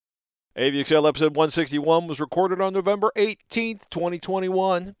AVXL episode 161 was recorded on November 18th,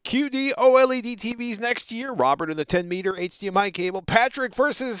 2021. QD OLED TVs next year. Robert and the 10-meter HDMI cable. Patrick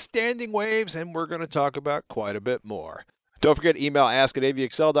versus standing waves. And we're going to talk about quite a bit more. Don't forget to email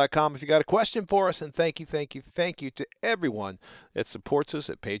ask@avxl.com if you got a question for us. And thank you to everyone that supports us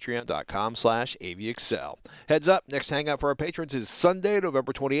at patreon.com/avxl. Heads up, next hangout for our patrons is Sunday,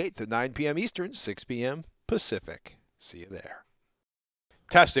 November 28th at 9 p.m. Eastern, 6 p.m. Pacific. See you there.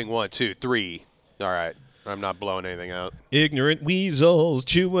 Testing 1, 2, 3. All right. I'm not blowing anything out. Ignorant weasels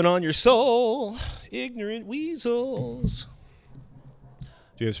chewing on your soul. Ignorant weasels.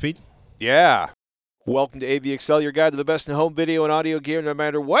 Do you have speed? Yeah. Welcome to AVXL, your guide to the best in home video and audio gear, no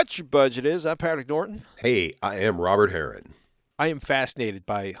matter what your budget is. I'm Patrick Norton. Hey, I am Robert Heron. I am fascinated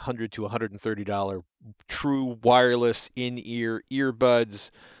by $100 to $130 true wireless in-ear earbuds,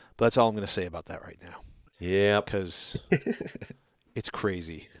 but that's all I'm going to say about that right now. Yeah, Because it's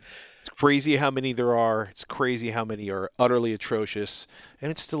crazy. It's crazy how many there are. It's crazy how many are utterly atrocious.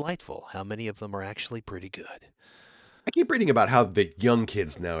 And it's delightful how many of them are actually pretty good. I keep reading about how the young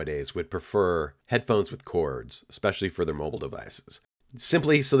kids nowadays would prefer headphones with cords, especially for their mobile devices,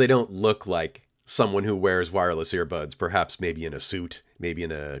 simply so they don't look like someone who wears wireless earbuds, perhaps maybe in a suit, maybe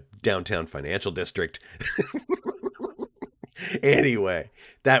in a downtown financial district. Anyway,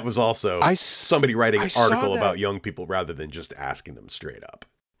 that was also somebody writing an article about young people rather than just asking them straight up.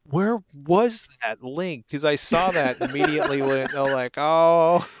 Where was that link? Because I saw that immediately went, I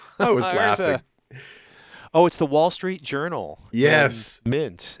was laughing. Oh, it's the Wall Street Journal. Yes.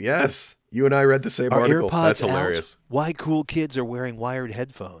 Mint. Yes. You and I read the same Are article. AirPods That's hilarious. out? Why cool kids are wearing wired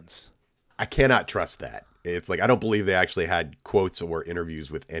headphones? I cannot trust that. It's like, I don't believe they actually had quotes or interviews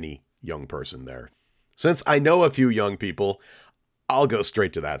with any young person there. Since I know a few young people, I'll go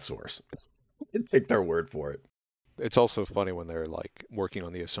straight to that source and take their word for it. It's also funny when they're like working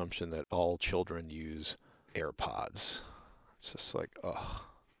on the assumption that all children use AirPods. It's just like,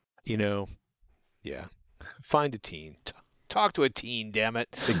 yeah. Find a teen. Talk to a teen, damn it.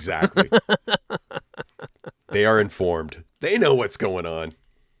 Exactly. They are informed. They know what's going on.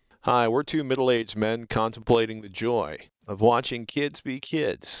 Hi, we're two middle-aged men contemplating the joy of watching kids be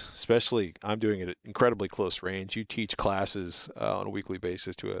kids. Especially, I'm doing it at incredibly close range. You teach classes on a weekly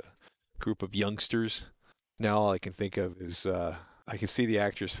basis to a group of youngsters. Now all I can think of is, I can see the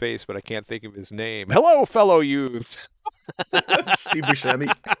actor's face, but I can't think of his name. Hello, fellow youths. Steve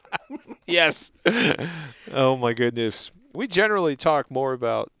Buscemi. Yes. Oh, my goodness. We generally talk more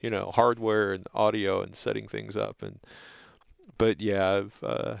about, hardware and audio and setting things up. But yeah,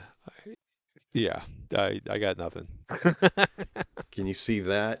 I got nothing. Can you see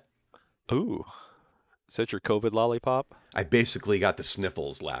that? Ooh, is that your COVID lollipop? I basically got the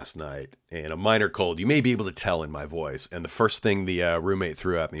sniffles last night and a minor cold. You may be able to tell in my voice. And the first thing the roommate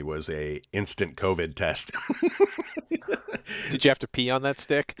threw at me was a instant COVID test. Did you have to pee on that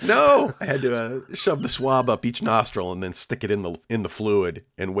stick? No, I had to shove the swab up each nostril and then stick it in the fluid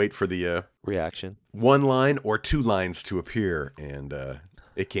and wait for the reaction. One line or two lines to appear, and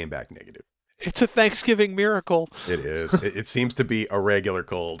it came back negative. It's a Thanksgiving miracle. It is. It seems to be a regular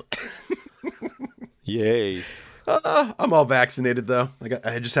cold. Yay. I'm all vaccinated, though.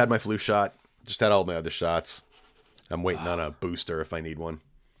 I just had my flu shot. Just had all my other shots. I'm waiting on a booster if I need one.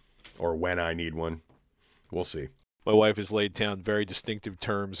 Or when I need one. We'll see. My wife has laid down very distinctive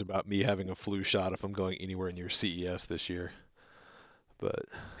terms about me having a flu shot if I'm going anywhere near CES this year. But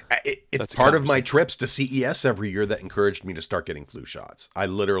it's part of my trips to CES every year that encouraged me to start getting flu shots. I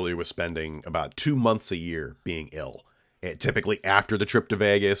literally was spending about 2 months a year being ill. Typically after the trip to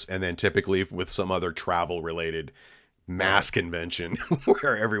Vegas, and then typically with some other travel-related mass convention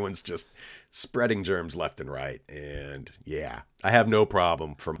where everyone's just spreading germs left and right. And yeah, I have no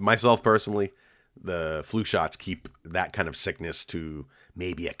problem. For myself personally, the flu shots keep that kind of sickness to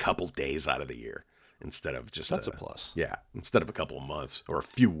maybe a couple days out of the year instead of just that's a plus. Yeah, instead of a couple of months or a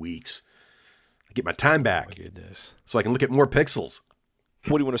few weeks. I get my time back. Oh my goodness. So I can look at more pixels.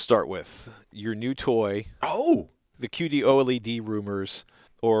 What do you want to start with? Your new toy. Oh, the QD OLED rumors,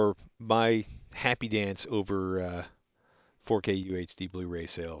 or my happy dance over 4K UHD Blu-ray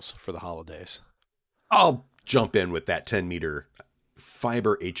sales for the holidays? I'll jump in with that 10-meter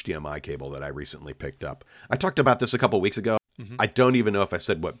fiber HDMI cable that I recently picked up. I talked about this a couple weeks ago. Mm-hmm. I don't even know if I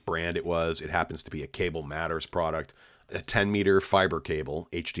said what brand it was. It happens to be a Cable Matters product. A 10-meter fiber cable,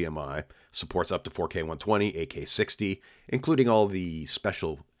 HDMI, supports up to 4K 120, 8K 60, including all the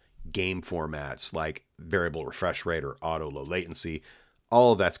special game formats like variable refresh rate or auto low latency.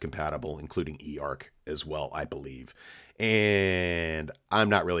 All of that's compatible, including eARC as well, I believe. And I'm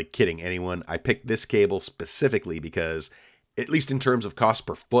not really kidding anyone. I picked this cable specifically because at least in terms of cost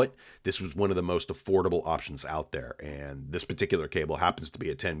per foot, this was one of the most affordable options out there. And this particular cable happens to be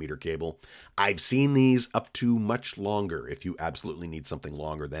a 10-meter cable. I've seen these up to much longer if you absolutely need something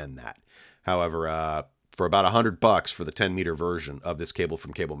longer than that. However, for about $100 for the 10-meter version of this cable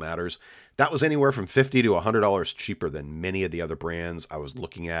from Cable Matters, that was anywhere from $50 to $100 cheaper than many of the other brands I was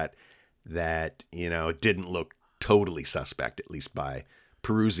looking at that, didn't look totally suspect, at least by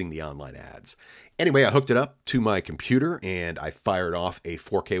perusing the online ads. Anyway, I hooked it up to my computer and I fired off a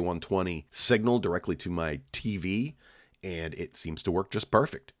 4K 120 signal directly to my TV, and it seems to work just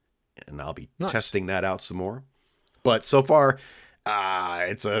perfect. And I'll be testing that out some more. But so far,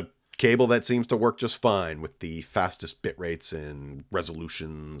 it's a cable that seems to work just fine with the fastest bit rates and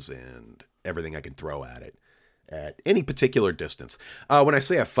resolutions and everything I can throw at it at any particular distance. When I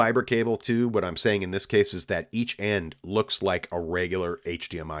say a fiber cable too, what I'm saying in this case is that each end looks like a regular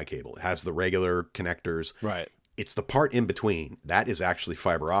HDMI cable. It has the regular connectors. Right. It's the part in between that is actually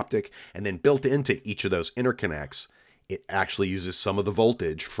fiber optic, and then built into each of those interconnects, it actually uses some of the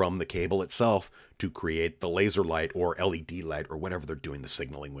voltage from the cable itself to create the laser light or LED light or whatever they're doing the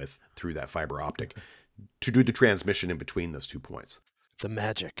signaling with through that fiber optic to do the transmission in between those 2 points. The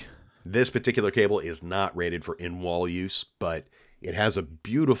magic. This particular cable is not rated for in-wall use, but it has a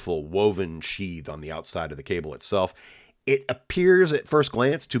beautiful woven sheath on the outside of the cable itself. It appears at first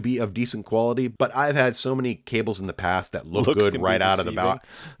glance to be of decent quality, but I've had so many cables in the past that look good right out of the box.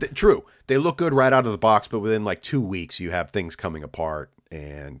 True, they look good right out of the box, but within like 2 weeks, you have things coming apart.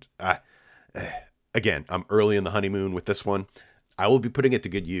 And again, I'm early in the honeymoon with this one. I will be putting it to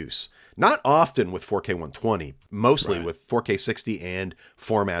good use. Not often with 4K 120, mostly with 4K 60 and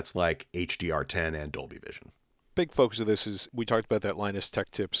formats like HDR10 and Dolby Vision. Big focus of this is, we talked about that Linus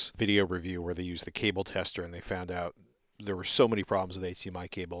Tech Tips video review where they used the cable tester and they found out there were so many problems with HDMI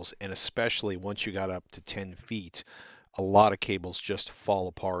cables, and especially once you got up to 10 feet, a lot of cables just fall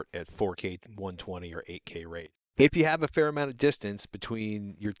apart at 4K 120 or 8K rate. If you have a fair amount of distance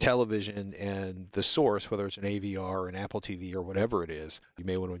between your television and the source, whether it's an AVR or an Apple TV or whatever it is, you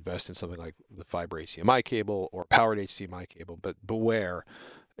may want to invest in something like the fiber HDMI cable or powered HDMI cable. But beware,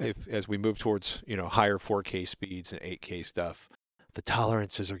 as we move towards higher 4K speeds and 8K stuff, the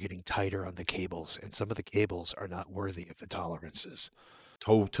tolerances are getting tighter on the cables, and some of the cables are not worthy of the tolerances.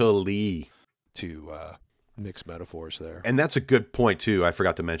 Totally. To mixed metaphors there. And that's a good point too. I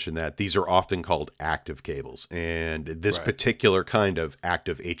forgot to mention that these are often called active cables, and this particular kind of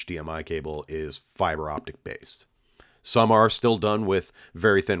active HDMI cable is fiber optic based. Some are still done with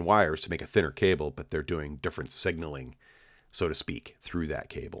very thin wires to make a thinner cable, but they're doing different signaling, so to speak, through that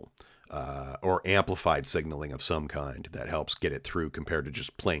cable, or amplified signaling of some kind that helps get it through compared to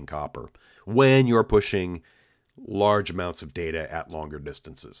just plain copper. When you're pushing large amounts of data at longer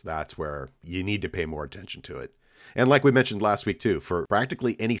distances, that's where you need to pay more attention to it. And like we mentioned last week too, for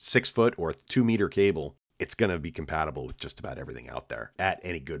practically any 6-foot or 2-meter cable, it's going to be compatible with just about everything out there at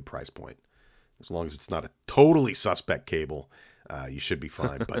any good price point. As long as it's not a totally suspect cable, you should be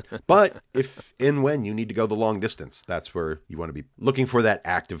fine. But if and when you need to go the long distance, that's where you want to be looking for that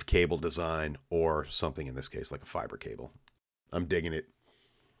active cable design, or something in this case like a fiber cable. I'm digging it.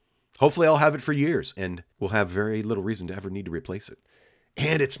 Hopefully I'll have it for years, and we'll have very little reason to ever need to replace it.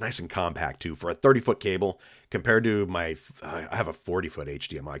 And it's nice and compact, too, for a 30-foot cable, compared to I have a 40-foot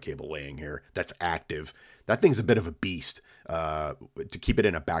HDMI cable laying here that's active. That thing's a bit of a beast to keep it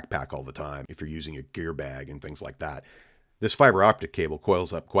in a backpack all the time if you're using a gear bag and things like that. This fiber optic cable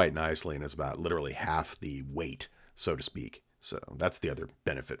coils up quite nicely and is about literally half the weight, so to speak. So that's the other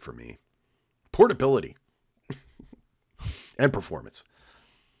benefit for me. Portability and performance.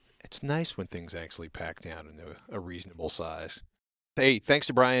 It's nice when things actually pack down into a reasonable size. Hey, thanks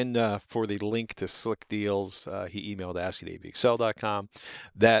to Brian for the link to Slick Deals. He emailed ask@avxl.com.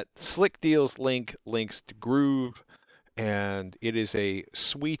 That Slick Deals link links to Groove, and it is a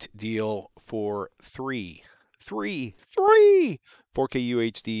sweet deal for three 4K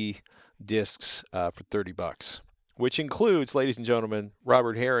UHD discs for $30, which includes, ladies and gentlemen,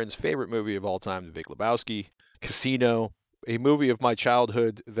 Robert Herron's favorite movie of all time, The Big Lebowski, Casino, a movie of my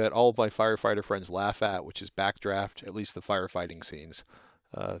childhood that all of my firefighter friends laugh at, which is Backdraft, at least the firefighting scenes.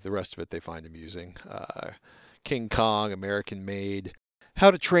 The rest of it they find amusing. King Kong, American Made,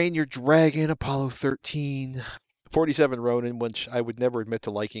 How to Train Your Dragon, Apollo 13, 47 Ronin, which I would never admit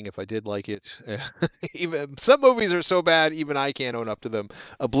to liking if I did like it. Even some movies are so bad, even I can't own up to them.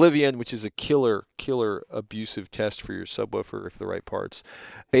 Oblivion, which is a killer abusive test for your subwoofer if the right parts.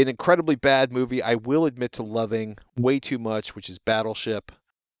 An incredibly bad movie I will admit to loving way too much, which is Battleship,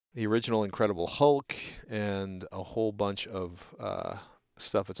 the original Incredible Hulk, and a whole bunch of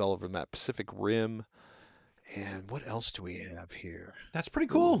stuff that's all over the map. Pacific Rim. And what else do we have here? That's pretty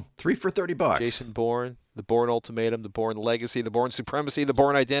cool. 3 for $30. Jason Bourne, the Bourne Ultimatum, the Bourne Legacy, the Bourne Supremacy, the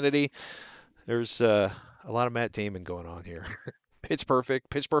Bourne Identity. There's a lot of Matt Damon going on here. Pitch Perfect,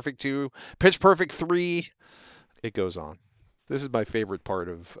 Pitch Perfect 2, Pitch Perfect 3. It goes on. This is my favorite part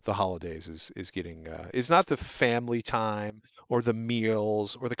of the holidays is getting is not the family time or the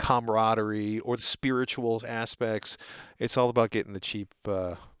meals or the camaraderie or the spiritual aspects. It's all about getting the cheap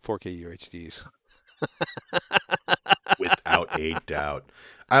 4K UHDs. Without a doubt.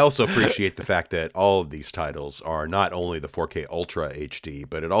 I also appreciate the fact that all of these titles are not only the 4K Ultra HD,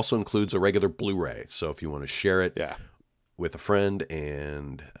 but it also includes a regular Blu-ray. So if you want to share it with a friend,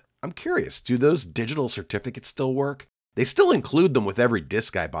 and I'm curious, do those digital certificates still work? They still include them with every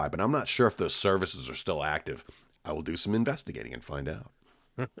disc I buy, but I'm not sure if those services are still active. I will do some investigating and find out.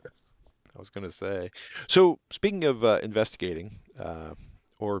 I was going to say. So speaking of investigating,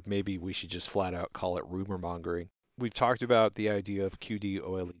 or maybe we should just flat out call it rumor mongering. We've talked about the idea of QD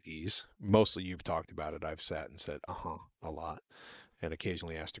OLEDs. Mostly you've talked about it. I've sat and said, a lot, and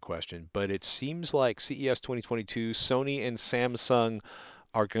occasionally asked a question. But it seems like CES 2022, Sony and Samsung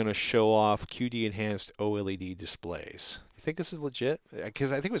are going to show off QD-enhanced OLED displays. You think this is legit? Because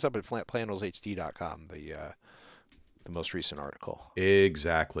I think it was up at flatpanelshd.com, the most recent article.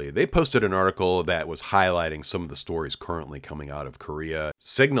 Exactly. They posted an article that was highlighting some of the stories currently coming out of Korea,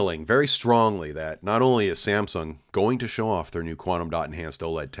 signaling very strongly that not only is Samsung going to show off their new quantum dot enhanced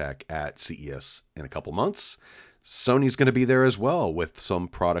OLED tech at CES in a couple months, Sony's going to be there as well with some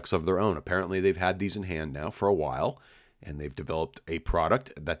products of their own. Apparently they've had these in hand now for a while, and they've developed a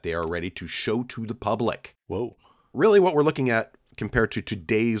product that they are ready to show to the public. Whoa. Really what we're looking at compared to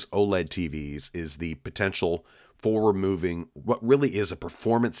today's OLED TVs is the potential for removing what really is a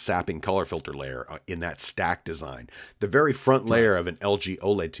performance sapping color filter layer in that stack design. The very front layer of an LG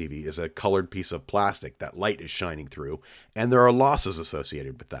OLED TV is a colored piece of plastic that light is shining through, and there are losses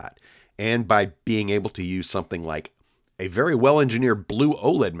associated with that. And by being able to use something like a very well-engineered blue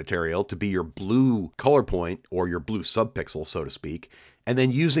OLED material to be your blue color point or your blue subpixel, so to speak, and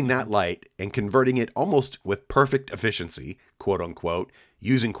then using that light and converting it almost with perfect efficiency, quote unquote,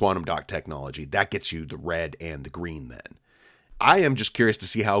 using quantum dot technology, that gets you the red and the green then. I am just curious to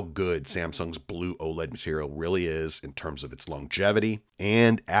see how good Samsung's blue OLED material really is in terms of its longevity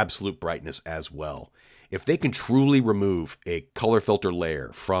and absolute brightness as well. If they can truly remove a color filter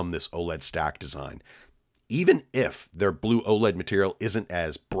layer from this OLED stack design, even if their blue OLED material isn't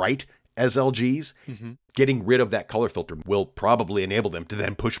as bright as LG's, getting rid of that color filter will probably enable them to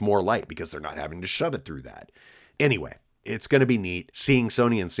then push more light because they're not having to shove it through that. Anyway, it's going to be neat. Seeing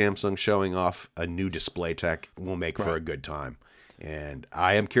Sony and Samsung showing off a new display tech will make for a good time. And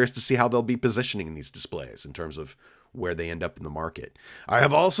I am curious to see how they'll be positioning these displays in terms of where they end up in the market. I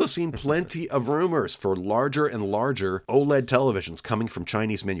have also seen plenty of rumors for larger and larger OLED televisions coming from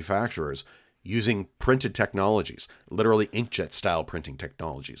Chinese manufacturers using printed technologies, literally inkjet style printing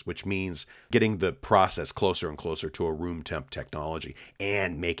technologies, which means getting the process closer and closer to a room temp technology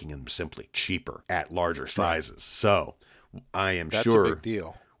and making them simply cheaper at larger sizes. So I am That's sure a big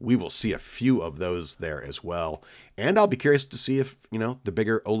deal. We will see a few of those there as well. And I'll be curious to see if, the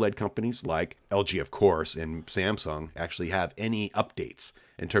bigger OLED companies like LG, of course, and Samsung actually have any updates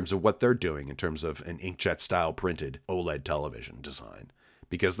in terms of what they're doing in terms of an inkjet style printed OLED television design.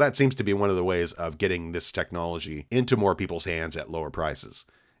 Because that seems to be one of the ways of getting this technology into more people's hands at lower prices,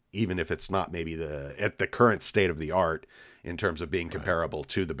 even if it's not maybe at the current state of the art in terms of being comparable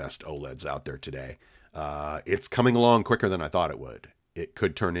to the best OLEDs out there today. It's coming along quicker than I thought it would. It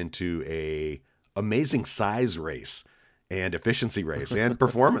could turn into a amazing size race and efficiency race and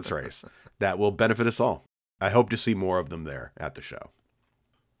performance race that will benefit us all. I hope to see more of them there at the show.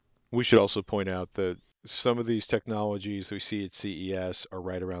 We should also point out that some of these technologies we see at CES are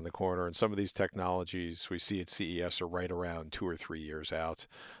right around the corner, and some of these technologies we see at CES are right around 2 or 3 years out.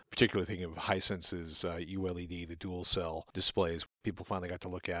 Particularly thinking of Hisense's ULED, the dual cell displays. People finally got to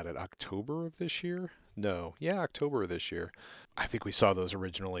look at it October of this year. October of this year. I think we saw those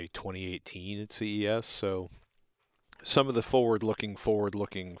originally 2018 at CES. So some of the forward-looking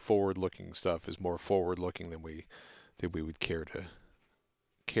stuff is more forward-looking than we would care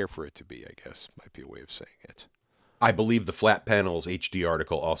for it to be, I guess, might be a way of saying it. I believe the Flat Panels HD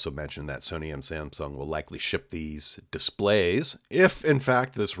article also mentioned that Sony and Samsung will likely ship these displays, if in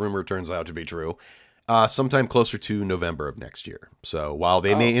fact this rumor turns out to be true, sometime closer to November of next year. So while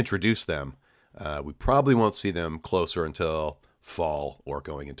they may introduce them, we probably won't see them closer until fall or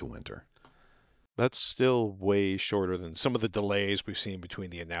going into winter. That's still way shorter than some of the delays we've seen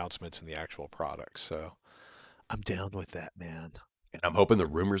between the announcements and the actual products. So I'm down with that, man. And I'm hoping the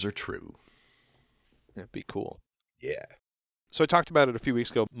rumors are true. That'd be cool. Yeah. So I talked about it a few weeks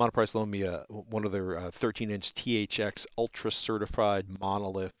ago. Monoprice loaned me one of their 13-inch THX Ultra Certified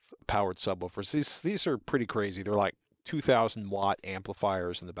Monolith powered subwoofers. These are pretty crazy. They're like 2,000 watt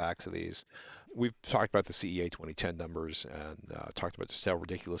amplifiers in the backs of these. We've talked about the CEA 2010 numbers and talked about just how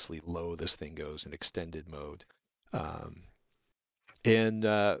ridiculously low this thing goes in extended mode. And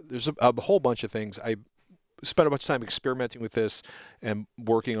there's a whole bunch of things. I spent a bunch of time experimenting with this and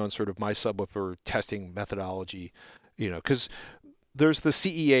working on sort of my subwoofer testing methodology, because there's the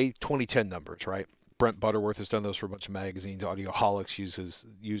CEA 2010 numbers, right? Brent Butterworth has done those for a bunch of magazines. Audioholics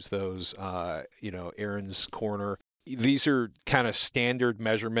use those. Aaron's Corner. These are kind of standard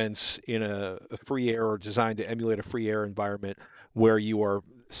measurements in a free air or designed to emulate a free air environment where you are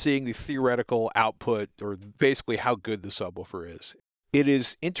seeing the theoretical output or basically how good the subwoofer is. It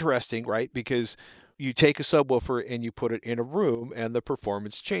is interesting, right? Because you take a subwoofer and you put it in a room and the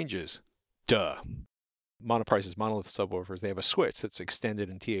performance changes. Duh. Monoprice's monolith subwoofers, they have a switch that's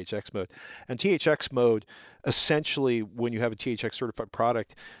extended in THX mode. And THX mode, essentially, when you have a THX certified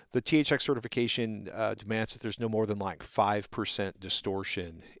product, the THX certification demands that there's no more than like 5%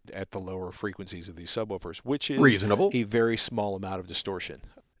 distortion at the lower frequencies of these subwoofers, which is reasonable. A very small amount of distortion.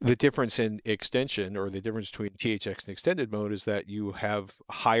 The difference in extension, or the difference between THX and extended mode, is that you have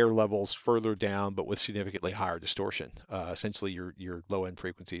higher levels further down, but with significantly higher distortion. Essentially, your low-end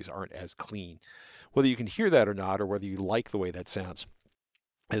frequencies aren't as clean. Whether you can hear that or not, or whether you like the way that sounds,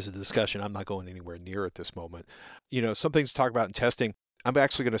 is a discussion I'm not going anywhere near at this moment. Some things to talk about in testing. I'm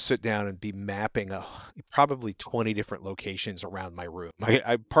actually going to sit down and be mapping probably 20 different locations around my room.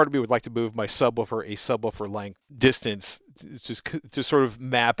 Part of me would like to move my subwoofer a subwoofer length distance just to sort of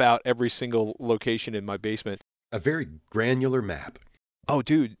map out every single location in my basement. A very granular map. Oh,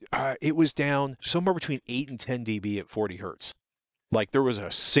 dude, it was down somewhere between 8 and 10 dB at 40 hertz. Like there was a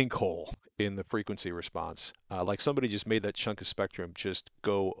sinkhole in the frequency response. Like somebody just made that chunk of spectrum just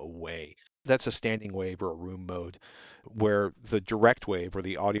go away. That's a standing wave or a room mode where the direct wave or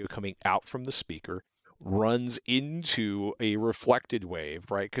the audio coming out from the speaker runs into a reflected wave,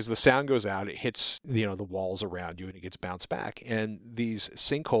 right? Because the sound goes out, it hits, the walls around you and it gets bounced back. And these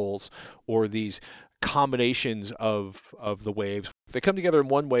sinkholes or these combinations of the waves, if they come together in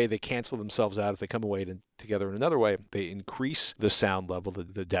one way, they cancel themselves out. If they come together in another way, they increase the sound level,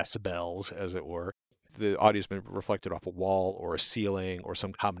 the decibels, as it were. The audio's been reflected off a wall or a ceiling or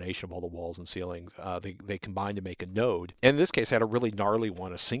some combination of all the walls and ceilings. They combine to make a node. And in this case, I had a really gnarly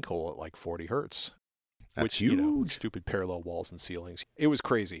one, a sinkhole at like 40 hertz. That's huge. Stupid parallel walls and ceilings. It was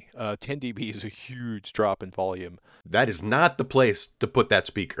crazy. 10 dB is a huge drop in volume. That is not the place to put that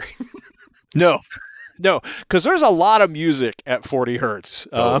speaker. No, because there's a lot of music at 40 hertz.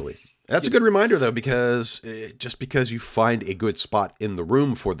 Totally. That's a good reminder, though, because just because you find a good spot in the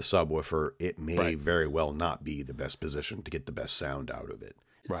room for the subwoofer, it may very well not be the best position to get the best sound out of it.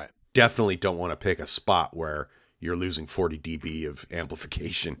 Right. Definitely don't want to pick a spot where you're losing 40 dB of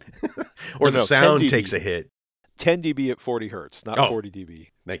amplification or the sound takes a hit. 10 dB at 40 hertz, not 40 dB.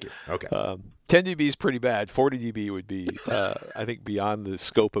 Thank you. Okay. 10 dB is pretty bad. 40 dB would be, I think, beyond the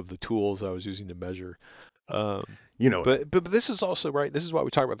scope of the tools I was using to measure. But this is also right. This is why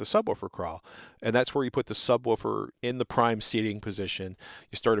we talk about the subwoofer crawl, and that's where you put the subwoofer in the prime seating position.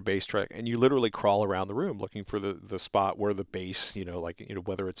 You start a bass track, and you literally crawl around the room looking for the spot where the bass,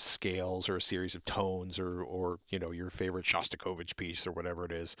 whether it's scales or a series of tones or your favorite Shostakovich piece or whatever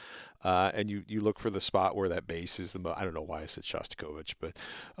it is, and you look for the spot where that bass is the most. I don't know why I said Shostakovich, but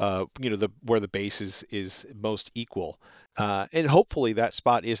where the bass is most equal. And hopefully that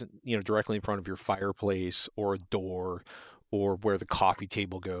spot isn't, directly in front of your fireplace or a door or where the coffee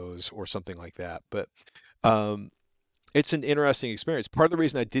table goes or something like that. But it's an interesting experience. Part of the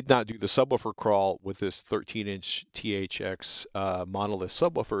reason I did not do the subwoofer crawl with this 13-inch THX monolith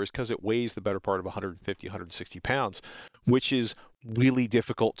subwoofer is because it weighs the better part of 150, 160 pounds, which is really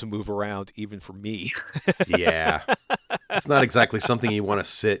difficult to move around even for me. Yeah. It's not exactly something you want to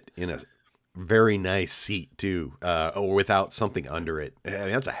sit in a very nice seat too, or without something under it. I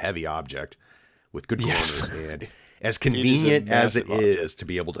mean, that's a heavy object with good corners, and as convenient as it is to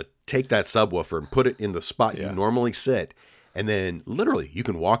be able to take that subwoofer and put it in the spot you normally sit, and then literally you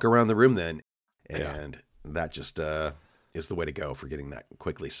can walk around the room then, and that just is the way to go for getting that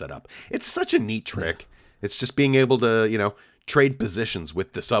quickly set up. It's such a neat trick. It's just being able to, trade positions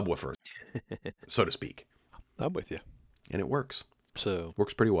with the subwoofer, so to speak. I'm with you. And it works. So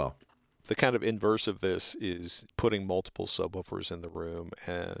works pretty well. The kind of inverse of this is putting multiple subwoofers in the room,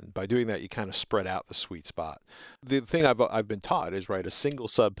 and by doing that, you kind of spread out the sweet spot. The thing I've been taught is, right, a single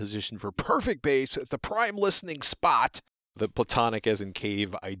sub position for perfect bass at the prime listening spot the platonic as in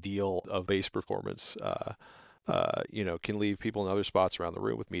cave ideal of bass performance, can leave people in other spots around the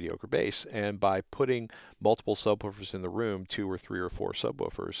room with mediocre bass. And by putting multiple subwoofers in the room, 2 or 3 or 4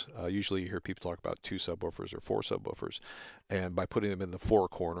 subwoofers, usually you hear people talk about 2 subwoofers or 4 subwoofers, and by putting them in the 4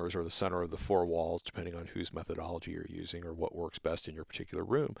 corners or the center of the 4 walls, depending on whose methodology you're using or what works best in your particular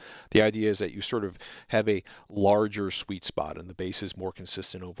room, the idea is that you sort of have a larger sweet spot and the bass is more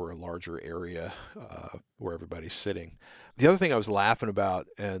consistent over a larger area where everybody's sitting. The other thing I was laughing about,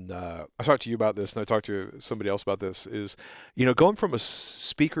 and I talked to you about this, and I talked to somebody else about this, is, going from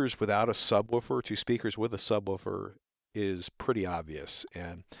speakers without a subwoofer to speakers with a subwoofer is pretty obvious.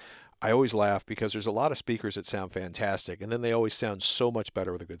 And I always laugh because there's a lot of speakers that sound fantastic, and then they always sound so much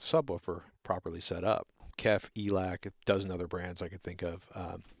better with a good subwoofer properly set up. KEF, ELAC, a dozen other brands I could think of.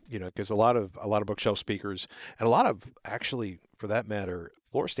 Because a lot of bookshelf speakers, and a lot of, actually, for that matter,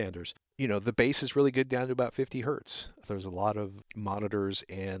 floor standers, the bass is really good down to about 50 hertz. There's a lot of monitors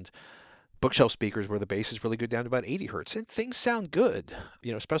and bookshelf speakers where the bass is really good down to about 80 hertz, and things sound good,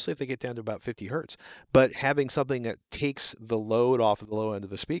 especially if they get down to about 50 hertz. But having something that takes the load off of the low end of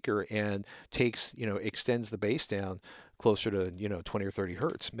the speaker and extends the bass down closer to, 20 or 30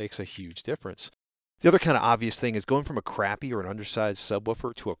 hertz makes a huge difference. The other kind of obvious thing is going from a crappy or an undersized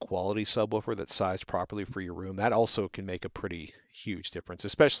subwoofer to a quality subwoofer that's sized properly for your room. That also can make a pretty huge difference,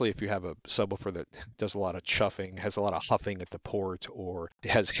 especially if you have a subwoofer that does a lot of chuffing, has a lot of huffing at the port, or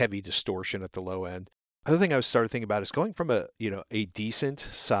has heavy distortion at the low end. Other thing I started thinking about is going from a decent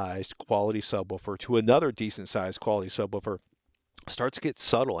sized quality subwoofer to another decent sized quality subwoofer starts to get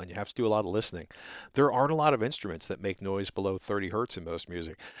subtle, and you have to do a lot of listening. There aren't a lot of instruments that make noise below 30 hertz in most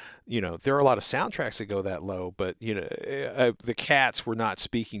music. There are a lot of soundtracks that go that low, but the Cats were not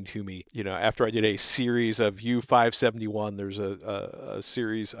speaking to me. After I did a series of U-571, there's a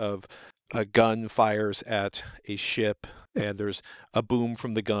series of a gun fires at a ship, and there's a boom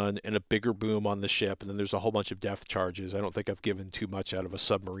from the gun and a bigger boom on the ship, and then there's a whole bunch of depth charges. I don't think I've given too much out of a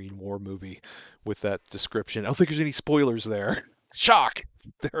submarine war movie with that description. I don't think there's any spoilers there. Shock!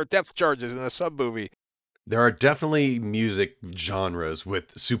 There are depth charges in a sub movie. There are definitely music genres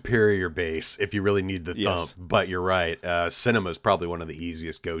with superior bass if you really need the thump. Yes. But you're right. Cinema is probably one of the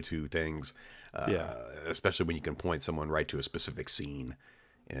easiest go-to things, especially when you can point someone right to a specific scene.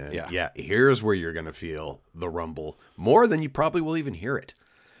 And here's where you're going to feel the rumble more than you probably will even hear it.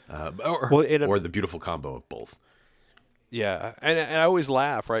 Or the beautiful combo of both. Yeah, and I always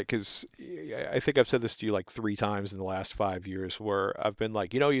laugh, right? Because I think I've said this to you like 3 times in the last 5 years, where I've been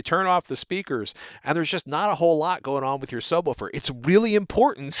like, you turn off the speakers, and there's just not a whole lot going on with your subwoofer. It's really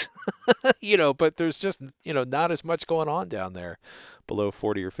important, but there's just, not as much going on down there below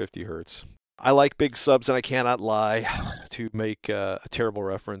 40 or 50 hertz. I like big subs, and I cannot lie to make a terrible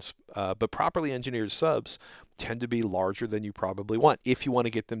reference, but properly engineered subs tend to be larger than you probably want if you want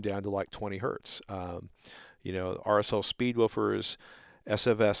to get them down to like 20 hertz. RSL Speedwoofers,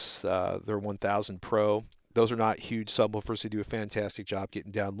 SFS, their 1000 Pro, those are not huge subwoofers. They do a fantastic job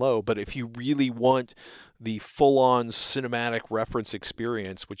getting down low. But if you really want the full-on cinematic reference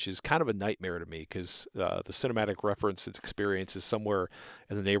experience, which is kind of a nightmare to me because the cinematic reference experience is somewhere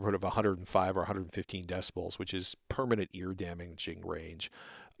in the neighborhood of 105 or 115 decibels, which is permanent ear-damaging range.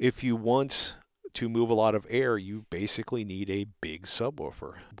 If you want to move a lot of air, you basically need a big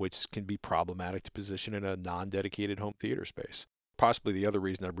subwoofer, which can be problematic to position in a non-dedicated home theater space. Possibly the other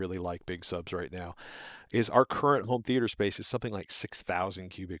reason I really like big subs right now is our current home theater space is something like 6,000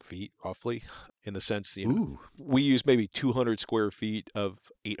 cubic feet, roughly, in the sense, we use maybe 200 square feet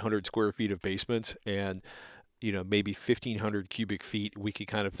of 800 square feet of basement, and maybe 1,500 cubic feet we could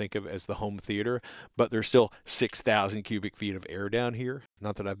kind of think of as the home theater, but there's still 6,000 cubic feet of air down here.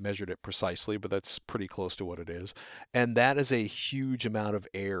 Not that I've measured it precisely, but that's pretty close to what it is. And that is a huge amount of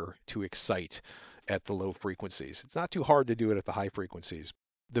air to excite at the low frequencies. It's not too hard to do it at the high frequencies.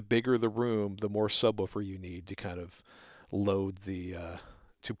 The bigger the room, the more subwoofer you need to kind of load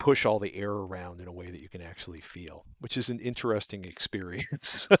to push all the air around in a way that you can actually feel, which is an interesting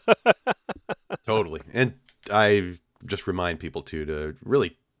experience. Totally. And I just remind people to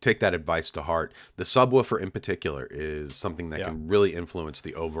really take that advice to heart. The subwoofer in particular is something that can really influence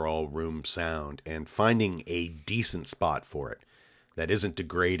the overall room sound, and finding a decent spot for it that isn't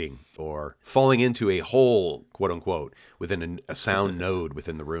degrading or falling into a hole, quote unquote, within a sound node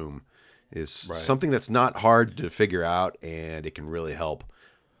within the room is something that's not hard to figure out, and it can really help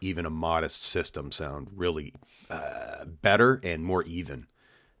even a modest system sound really better and more even,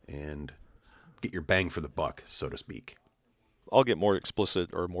 and get your bang for the buck, so to speak. I'll get more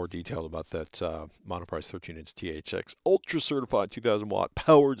explicit or more detailed about that Monoprice 13-inch THX Ultra Certified 2,000 watt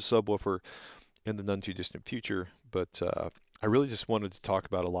powered subwoofer in the none too distant future. but I really just wanted to talk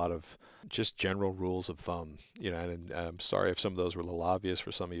about a lot of just general rules of thumb, and I'm sorry if some of those were a little obvious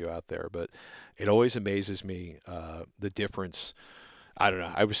for some of you out there, but it always amazes me the difference. I don't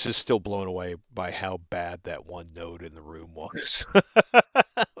know. I was just still blown away by how bad that one node in the room was.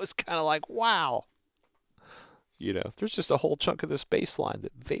 It was kind of like, wow. There's just a whole chunk of this baseline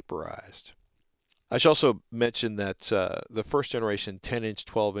that vaporized. I should also mention that the first generation 10-inch,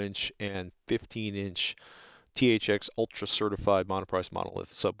 12-inch, and 15-inch THX Ultra certified monoprice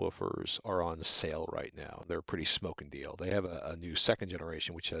monolith subwoofers are on sale right now. They're a pretty smoking deal. They have a new second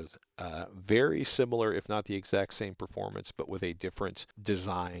generation which has very similar, if not the exact same performance, but with a different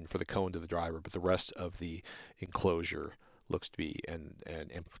design for the cone to the driver. But the rest of the enclosure looks to be, and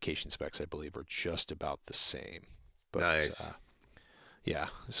amplification specs, I believe, are just about the same. But, nice. Yeah.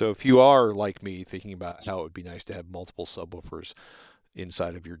 So if you are like me, thinking about how it would be nice to have multiple subwoofers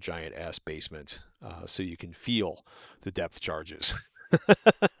inside of your giant ass basement, so you can feel the depth charges.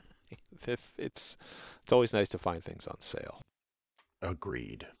 It's always nice to find things on sale.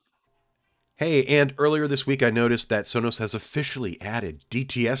 Agreed. Hey, and earlier this week I noticed that Sonos has officially added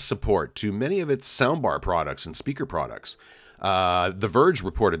DTS support to many of its soundbar products and speaker products. The Verge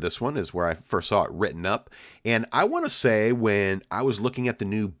reported this one, is where I first saw it written up. And I want to say, when I was looking at the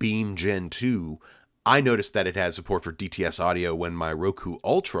new Beam Gen 2, I noticed that it has support for DTS audio when my Roku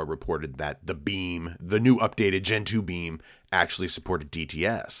Ultra reported that the Beam, the new updated Gen 2 Beam, actually supported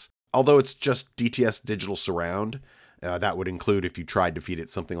DTS. Although it's just DTS digital surround, that would include if you tried to feed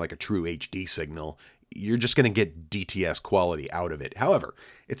it something like a true HD signal, you're just going to get DTS quality out of it. However,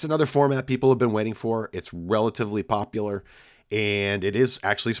 it's another format people have been waiting for. It's relatively popular, and it is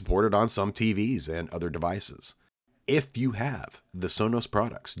actually supported on some TVs and other devices. If you have the Sonos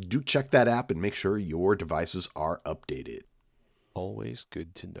products, do check that app and make sure your devices are updated. Always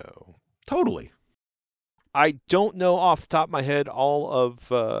good to know. Totally. I don't know off the top of my head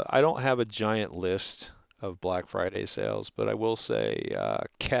I don't have a giant list of Black Friday sales, but I will say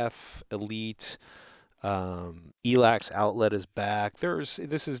KEF, Elite, Elax Outlet is back.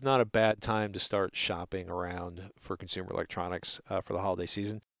 This is not a bad time to start shopping around for consumer electronics for the holiday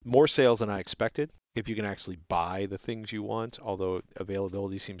season. More sales than I expected, if you can actually buy the things you want, although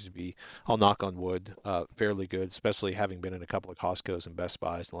availability seems to be, I'll knock on wood, fairly good, especially having been in a couple of Costco's and Best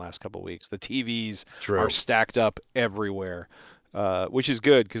Buys in the last couple of weeks. The TVs are stacked up everywhere, which is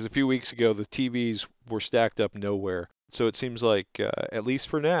good, because a few weeks ago the TVs were stacked up nowhere. So it seems like, at least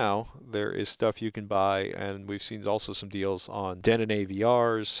for now, there is stuff you can buy, and we've seen also some deals on Denon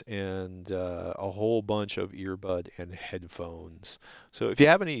AVRs and a whole bunch of earbud and headphones. So if you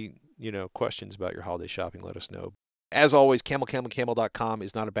have any questions about your holiday shopping, let us know. As always, camel.com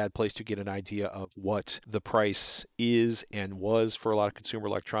is not a bad place to get an idea of what the price is and was for a lot of consumer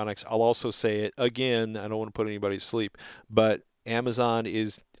electronics. I'll also say it again, I don't want to put anybody to sleep, but Amazon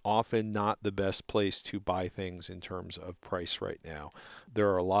is often not the best place to buy things in terms of price right now. There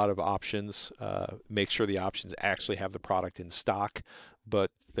are a lot of options. Make sure the options actually have the product in stock,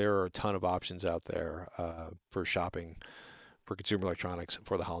 but there are a ton of options out there for shopping for consumer electronics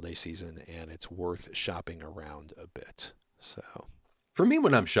for the holiday season, and it's worth shopping around a bit. So, for me,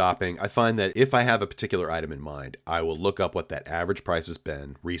 when I'm shopping, I find that if I have a particular item in mind, I will look up what that average price has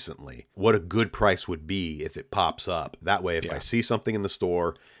been recently, what a good price would be if it pops up. That way, if I see something in the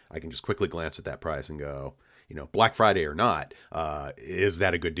store, I can just quickly glance at that price and go, Black Friday or not, is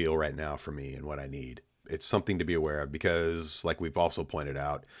that a good deal right now for me and what I need? It's something to be aware of, because like we've also pointed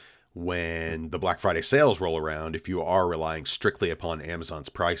out, when the Black Friday sales roll around, if you are relying strictly upon Amazon's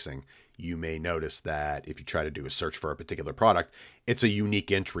pricing, you may notice that if you try to do a search for a particular product, it's a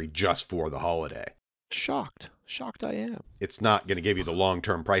unique entry just for the holiday. Shocked I am. It's not going to give you the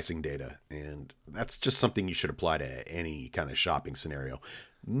long-term pricing data, and that's just something you should apply to any kind of shopping scenario.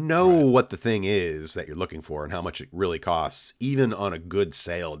 Know what the thing is that you're looking for and how much it really costs, even on a good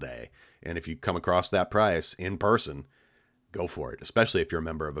sale day. And if you come across that price in person, go for it, especially if you're a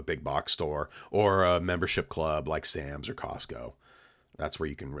member of a big box store or a membership club like Sam's or Costco. That's where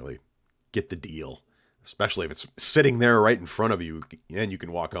you can really get the deal, especially if it's sitting there right in front of you and you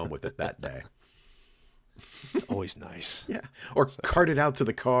can walk home with it that day. It's always nice. Yeah. Or cart it out to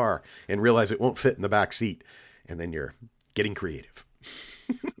the car and realize it won't fit in the back seat, and then you're getting creative.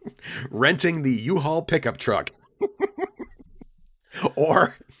 Renting the U-Haul pickup truck.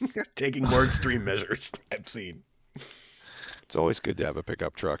 Or taking more extreme measures I've seen. It's always good to have a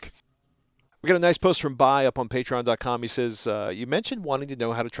pickup truck. We got a nice post from Bai up on patreon.com. He says, you mentioned wanting to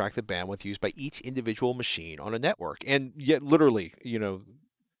know how to track the bandwidth used by each individual machine on a network. And yet, literally,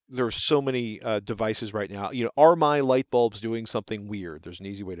 there are so many devices right now. Are my light bulbs doing something weird? There's an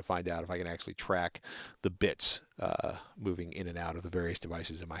easy way to find out if I can actually track the bits moving in and out of the various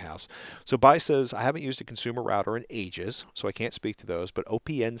devices in my house. So Bai says, I haven't used a consumer router in ages, so I can't speak to those, but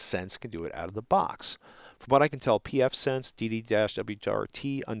OPN Sense can do it out of the box. From what I can tell, PF Sense,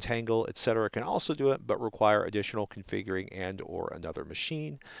 DD-WRT, Untangle, etc. can also do it, but require additional configuring and or another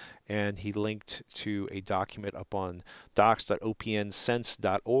machine. And he linked to a document up on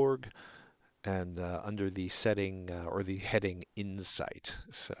docs.opnsense.org and under the setting or the heading Insight.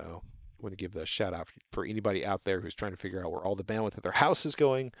 So I want to give the shout out for anybody out there who's trying to figure out where all the bandwidth of their house is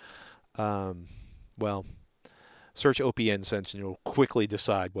going. Well, search OPN Sense and you'll quickly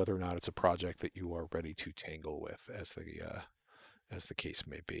decide whether or not it's a project that you are ready to tangle with, as the case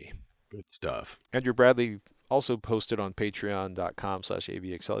may be. Good stuff. Andrew Bradley also posted on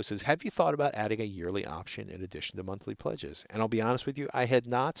patreon.com/avxl. He says, have you thought about adding a yearly option in addition to monthly pledges? And I'll be honest with you, I had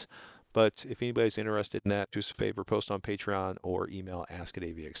not. But if anybody's interested in that, do us a favor, post on Patreon or email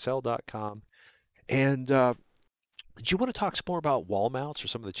ask@avxl.com. And did you want to talk some more about wall mounts or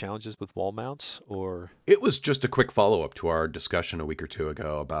some of the challenges with wall mounts? Or it was just a quick follow-up to our discussion a week or two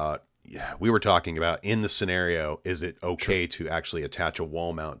ago about, we were talking about in the scenario, is it okay to actually attach a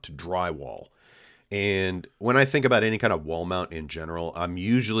wall mount to drywall? And when I think about any kind of wall mount in general, I'm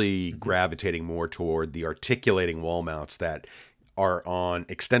usually gravitating more toward the articulating wall mounts that are on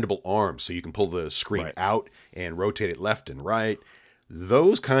extendable arms, so you can pull the screen out and rotate it left and right.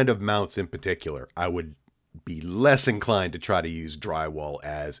 Those kind of mounts in particular, I would be less inclined to try to use drywall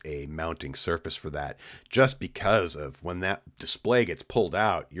as a mounting surface for that, just because of when that display gets pulled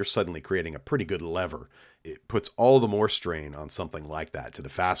out, you're suddenly creating a pretty good lever. It puts all the more strain on something like that to the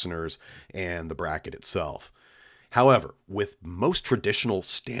fasteners and the bracket itself. However, with most traditional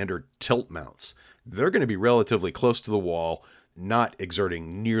standard tilt mounts, they're going to be relatively close to the wall, not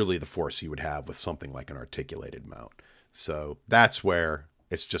exerting nearly the force you would have with something like an articulated mount. So that's where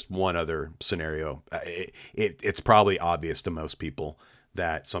it's just one other scenario. It's probably obvious to most people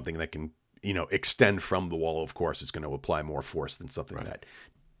that something that can, extend from the wall, of course, is going to apply more force than something that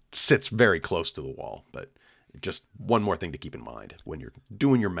sits very close to the wall. But just one more thing to keep in mind when you're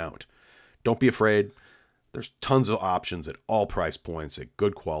doing your mount. Don't be afraid. There's tons of options at all price points at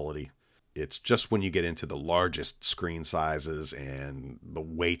good quality. It's just when you get into the largest screen sizes and the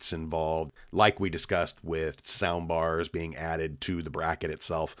weights involved, like we discussed with sound bars being added to the bracket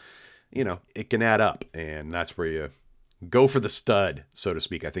itself, it can add up. And that's where you go for the stud, so to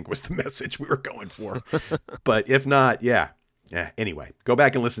speak, I think was the message we were going for. But if not, anyway, go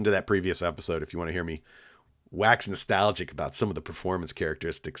back and listen to that previous episode if you want to hear me wax nostalgic about some of the performance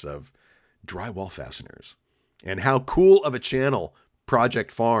characteristics of drywall fasteners and how cool of a channel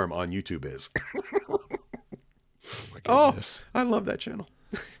Project Farm on YouTube is. oh, I love that channel.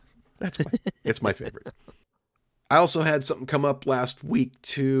 It's my favorite. I also had something come up last week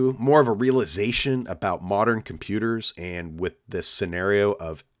too, more of a realization about modern computers, and with this scenario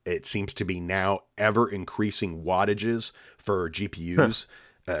of it seems to be now ever increasing wattages for GPUs.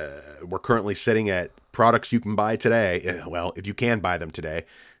 We're currently sitting at products you can buy today. Well, if you can buy them today,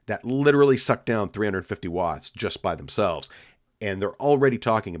 that literally suck down 350 watts just by themselves. And they're already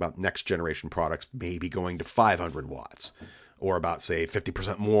talking about next generation products maybe going to 500 watts or about, say,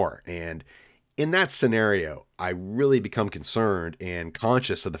 50% more. And in that scenario, I really become concerned and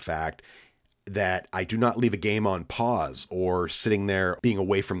conscious of the fact that I do not leave a game on pause or sitting there being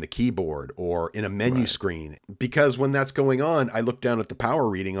away from the keyboard or in a menu screen. Because when that's going on, I look down at the power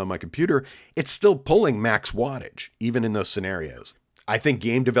reading on my computer, it's still pulling max wattage, even in those scenarios. I think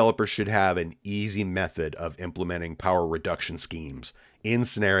game developers should have an easy method of implementing power reduction schemes in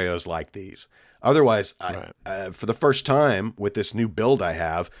scenarios like these. Otherwise, for the first time with this new build I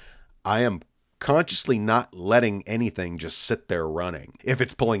have, I am consciously not letting anything just sit there running. If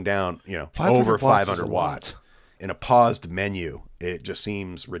it's pulling down, over 500 watts in a paused menu, it just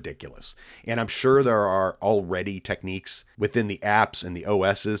seems ridiculous. And I'm sure there are already techniques within the apps and the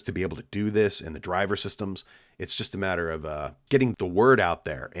OSs to be able to do this and the driver systems. It's just a matter of getting the word out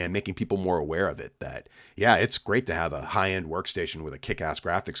there and making people more aware of it that, it's great to have a high-end workstation with a kick-ass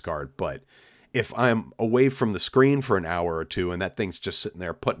graphics card, but if I'm away from the screen for an hour or two and that thing's just sitting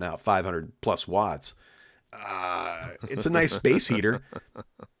there putting out 500 plus watts, it's a nice space heater.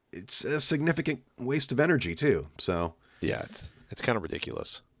 It's a significant waste of energy too. So yeah, it's kind of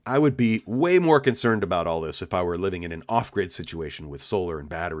ridiculous. I would be way more concerned about all this if I were living in an off-grid situation with solar and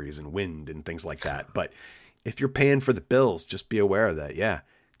batteries and wind and things like that. But if you're paying for the bills, just be aware of that. Yeah,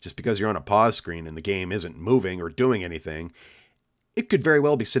 just because you're on a pause screen and the game isn't moving or doing anything, it could very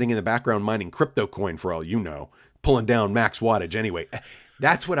well be sitting in the background mining crypto coin for all you know, pulling down max wattage anyway.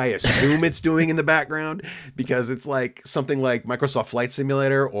 That's what I assume it's doing in the background, because it's like something like Microsoft Flight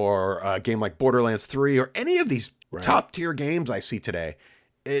Simulator or a game like Borderlands 3 or any of these top tier games I see today.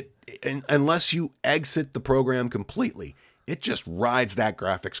 Unless you exit the program completely, it just rides that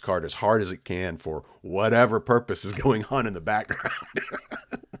graphics card as hard as it can for whatever purpose is going on in the background.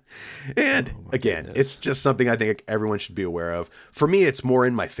 And again, it's just something I think everyone should be aware of. For me, it's more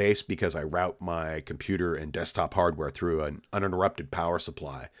in my face because I route my computer and desktop hardware through an uninterrupted power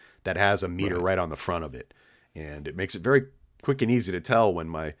supply that has a meter right on the front of it. And it makes it very quick and easy to tell when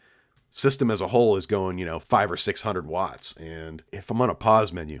my system as a whole is going, 500 or 600 watts. And if I'm on a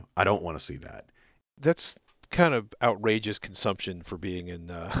pause menu, I don't want to see that. That's kind of outrageous consumption for being in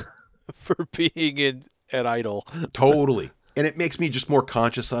at idle. Totally. And it makes me just more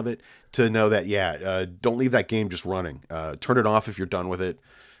conscious of it to know that, don't leave that game just running. Turn it off if you're done with it.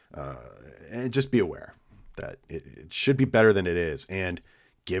 And just be aware that it should be better than it is. And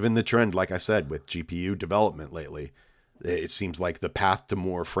given the trend, like I said, with GPU development lately, it seems like the path to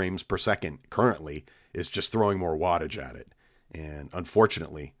more frames per second currently is just throwing more wattage at it. And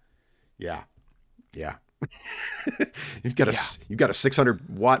unfortunately, yeah. You've got a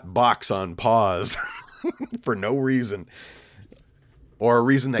 600 watt box on pause for no reason. Or a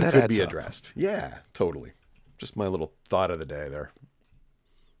reason that could be addressed. Yeah, totally. Just my little thought of the day there.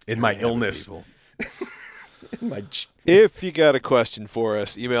 In my illness. If you got a question for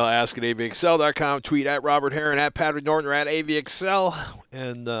us, email ask@avxl.com, tweet at Robert Heron, at Patrick Norton, or at AVXL.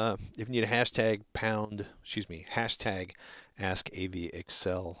 And if you need a hashtag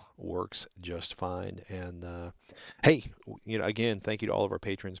AskAVXL works just fine. And hey, again, thank you to all of our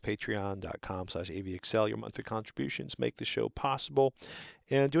patrons. Patreon.com/AVXL. Your monthly contributions make the show possible.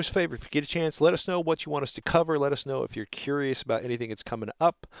 And do us a favor, if you get a chance, let us know what you want us to cover. Let us know if you're curious about anything that's coming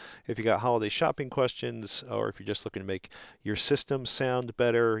up, if you got holiday shopping questions, or if you're just looking to make your system sound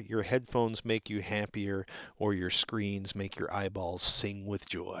better, your headphones make you happier, or your screens make your eyeballs sing with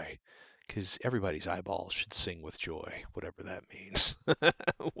joy. Because everybody's eyeballs should sing with joy, whatever that means.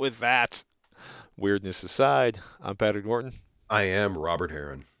 With that, weirdness aside, I'm Patrick Norton. I am Robert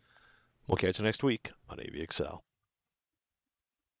Heron. We'll catch you next week on AVXL.